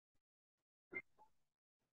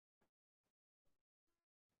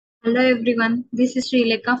Hello everyone, this is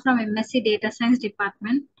Srilekha from MSc Data Science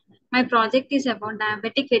Department. My project is about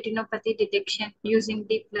diabetic retinopathy detection using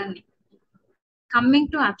deep learning. Coming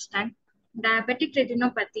to abstract, diabetic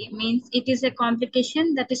retinopathy means it is a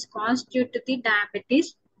complication that is caused due to the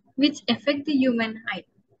diabetes which affect the human eye.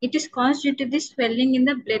 It is caused due to the swelling in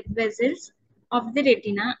the blood vessels of the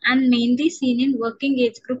retina and mainly seen in working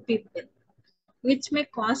age group people, which may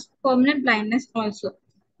cause permanent blindness also.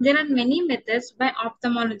 There are many methods by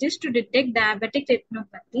ophthalmologists to detect diabetic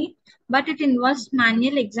retinopathy, but it involves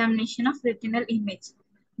manual examination of retinal image.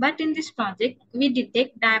 But in this project, we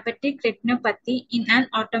detect diabetic retinopathy in an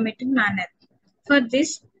automated manner. For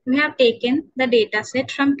this, we have taken the dataset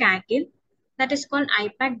from CAGIL, that is called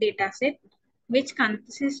IPAC dataset, which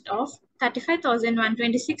consists of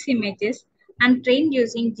 35,126 images and trained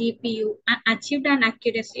using GPU and achieved an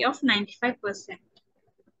accuracy of 95%.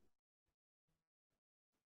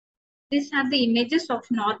 These are the images of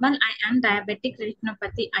normal eye and diabetic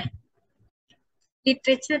retinopathy eye.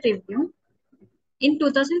 Literature review. In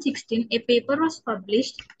 2016, a paper was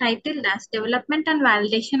published titled as Development and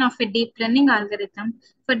Validation of a Deep Learning Algorithm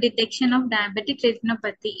for Detection of Diabetic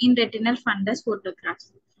Retinopathy in Retinal Fundus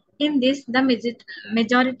Photographs. In this, the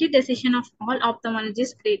majority decision of all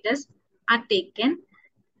ophthalmologist graders are taken,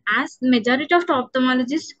 as the majority of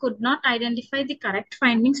ophthalmologists could not identify the correct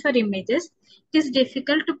findings for images. It is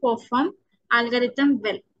difficult to perform algorithm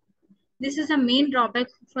well. This is a main drawback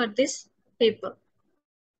for this paper.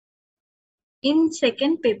 In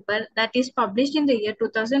second paper that is published in the year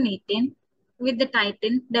 2018 with the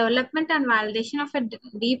title Development and Validation of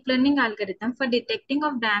a Deep Learning Algorithm for Detecting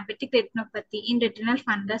of Diabetic Retinopathy in Retinal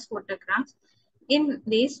Fundus Photographs. In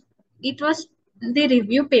this, it was the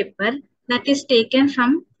review paper that is taken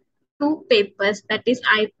from two papers, that is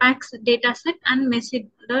IPAC's dataset and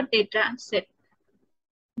Messidor dataset.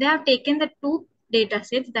 They have taken the two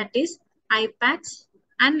datasets, that is IPAC's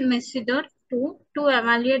and Messidor to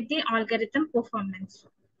evaluate the algorithm performance.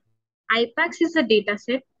 IPACS is a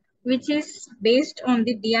dataset which is based on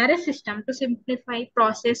the DRS system to simplify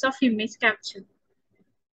process of image capture.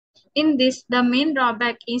 In this, the main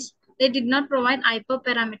drawback is they did not provide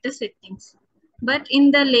hyperparameter settings, but in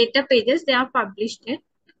the later pages they have published it.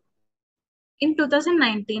 In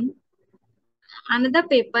 2019, another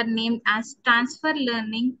paper named as Transfer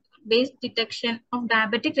Learning Based Detection of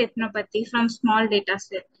Diabetic Retinopathy from Small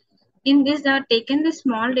Dataset. In this, they have taken the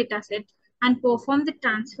small dataset and performed the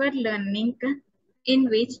transfer learning in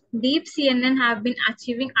which deep CNN have been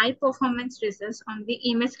achieving high performance results on the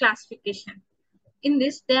image classification. In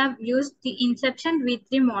this, they have used the Inception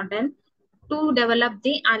V3 model to develop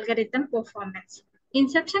the algorithm performance.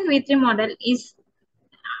 Inception V3 model is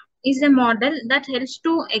a model that helps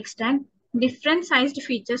to extract different sized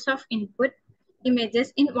features of input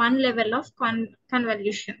images in one level of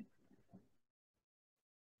convolution.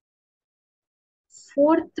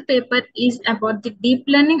 Fourth paper is about the deep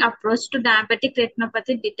learning approach to diabetic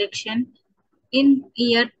retinopathy detection in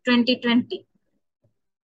year 2020.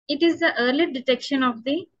 It is the early detection of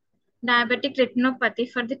the diabetic retinopathy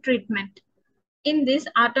for the treatment. In this,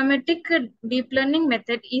 automatic deep learning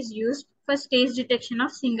method is used for stage detection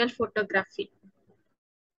of single photography.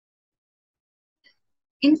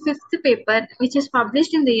 In fifth paper, which is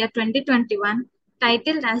published in the year 2021,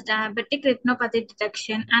 titled as Diabetic Retinopathy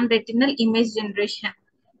Detection and Retinal Image Generation.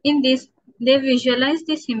 In this, they visualize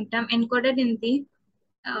the symptom encoded in the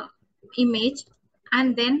image,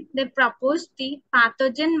 and then they propose the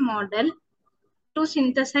pathogen model to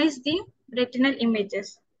synthesize the retinal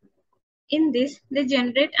images. In this, they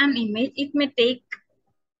generate an image. It may take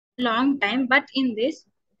long time, but in this,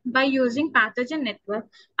 by using pathogen network,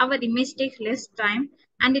 our image takes less time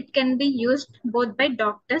and it can be used both by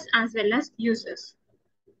doctors as well as users.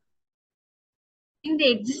 In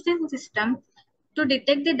the existing system, to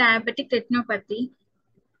detect the diabetic retinopathy,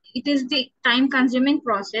 it is the time-consuming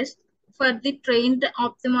process for the trained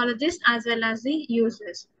ophthalmologists as well as the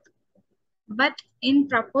users. But in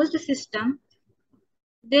proposed system,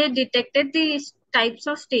 they detected the types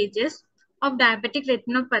of stages of diabetic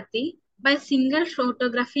retinopathy by single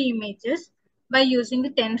photography images by using the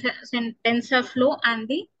TensorFlow and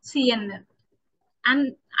the CNN,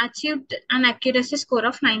 and achieved an accuracy score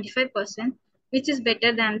of 95%, which is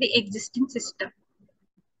better than the existing system.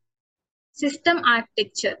 System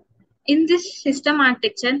architecture. In this system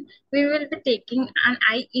architecture, we will be taking an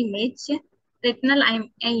eye image, retinal eye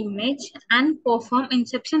image, and perform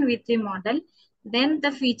inception V3 model. Then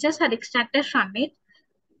the features are extracted from it.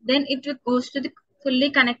 Then it goes to the fully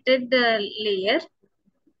connected layer,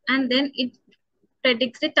 and then it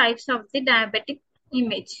predicts the types of the diabetic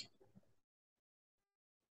image.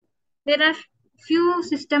 There are few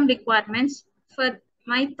system requirements for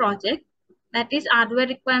my project, that is hardware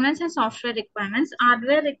requirements and software requirements.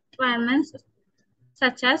 Hardware requirements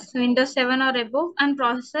such as Windows 7 or above, and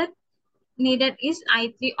processor needed is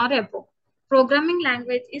i3 or above. Programming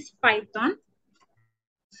language is Python.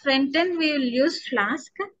 Front end we will use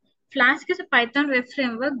Flask. Flask is a Python web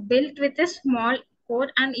framework built with a small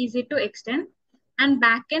code and easy to extend. And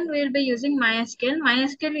backend we will be using MySQL.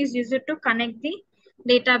 MySQL is used to connect the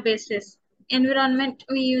databases. Environment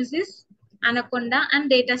we use is Anaconda, and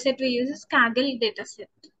dataset we use is Kaggle dataset.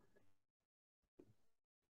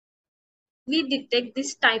 We detect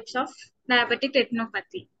these types of diabetic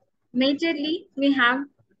retinopathy. Majorly, we have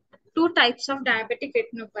two types of diabetic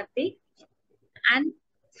retinopathy and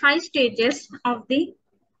 5 stages of the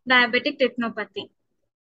diabetic retinopathy.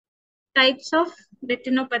 Types of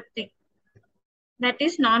retinopathy, that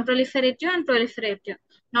is non-proliferative and proliferative.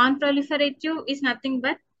 Non-proliferative is nothing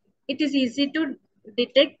but it is easy to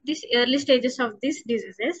detect these early stages of these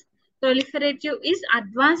diseases. Proliferative is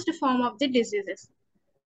advanced form of the diseases.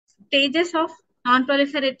 Stages of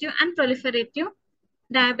non-proliferative and proliferative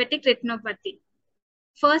diabetic retinopathy.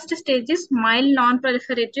 First stage is mild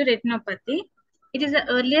non-proliferative retinopathy. It is the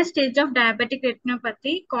earliest stage of diabetic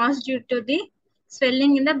retinopathy caused due to the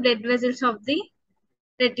swelling in the blood vessels of the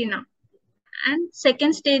retina. And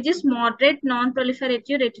second stage is moderate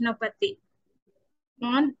non-proliferative retinopathy.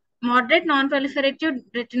 Moderate non-proliferative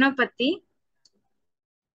retinopathy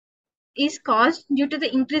is caused due to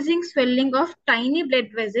the increasing swelling of tiny blood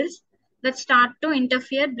vessels that start to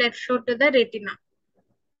interfere blood flow to the retina.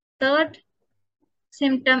 Third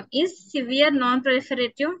symptom is severe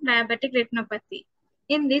non-proliferative diabetic retinopathy.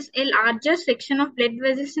 In this, a larger section of blood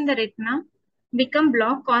vessels in the retina become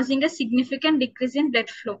blocked, causing a significant decrease in blood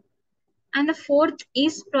flow. And the fourth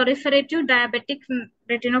is proliferative diabetic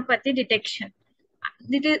retinopathy detection.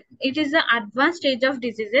 It is the advanced stage of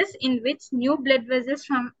diseases in which new blood vessels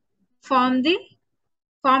form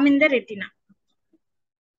in the retina.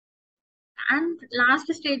 And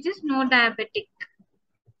last stage is no diabetic.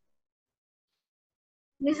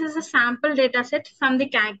 This is a sample data set from the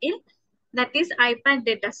Kaggle, that is iPad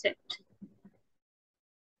dataset.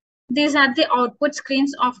 These are the output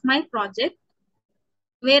screens of my project,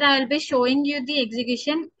 where I will be showing you the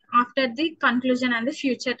execution after the conclusion and the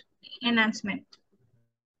future enhancement.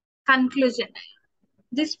 Conclusion.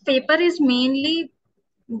 This paper is mainly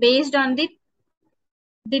based on the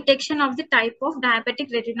detection of the type of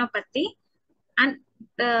diabetic retinopathy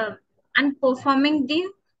and performing the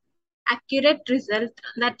accurate result.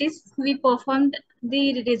 That is, we performed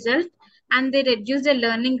the result and they reduced the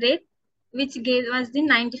learning rate, which gave us the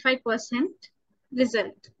 95%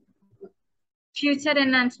 result. Future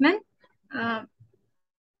enhancement.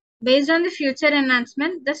 Based on the future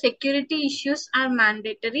enhancement, the security issues are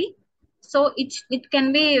mandatory, so it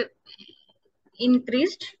can be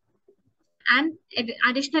increased. And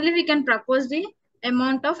additionally, we can propose the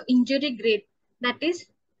amount of injury grade. That is,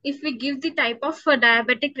 if we give the type of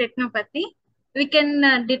diabetic retinopathy, we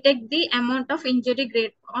can detect the amount of injury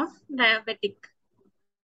grade of diabetic.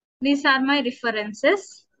 These are my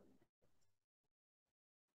references.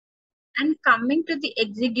 And coming to the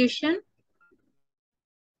execution,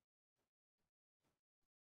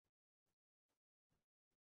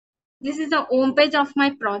 this is the home page of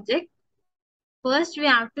my project. First, we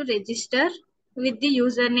have to register with the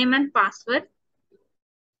username and password.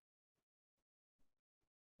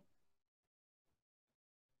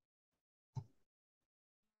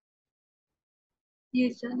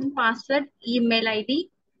 Username, password, email ID,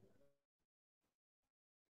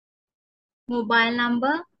 mobile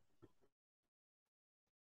number,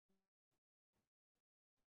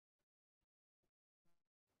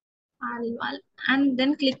 and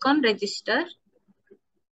then click on register.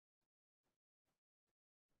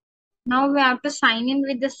 Now we have to sign in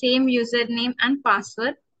with the same username and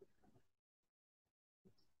password.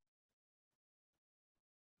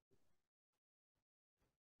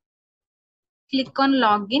 Click on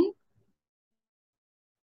login.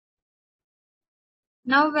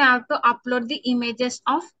 Now we have to upload the images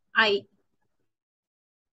of eye.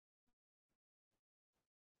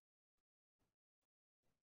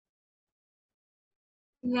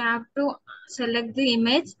 We have to select the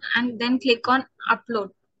image and then click on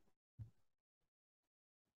upload.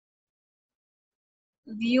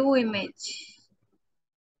 View image.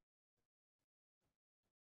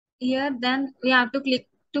 Here then we have to click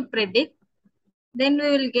to predict. Then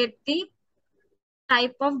we will get the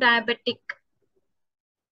type of diabetic.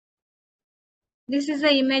 This is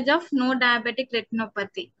the image of no diabetic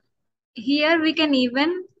retinopathy. Here we can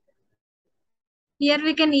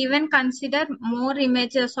even consider more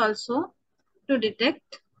images also. to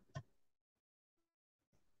detect.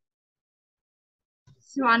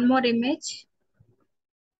 So one more image.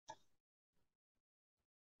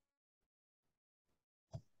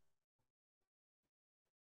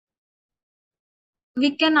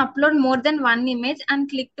 We can upload more than one image and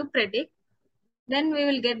click to predict. Then we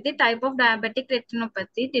will get the type of diabetic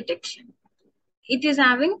retinopathy detection. It is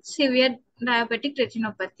having severe diabetic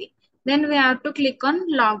retinopathy. Then we have to click on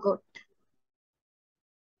logout.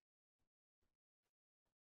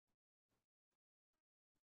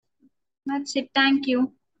 That's it. Thank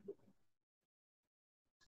you.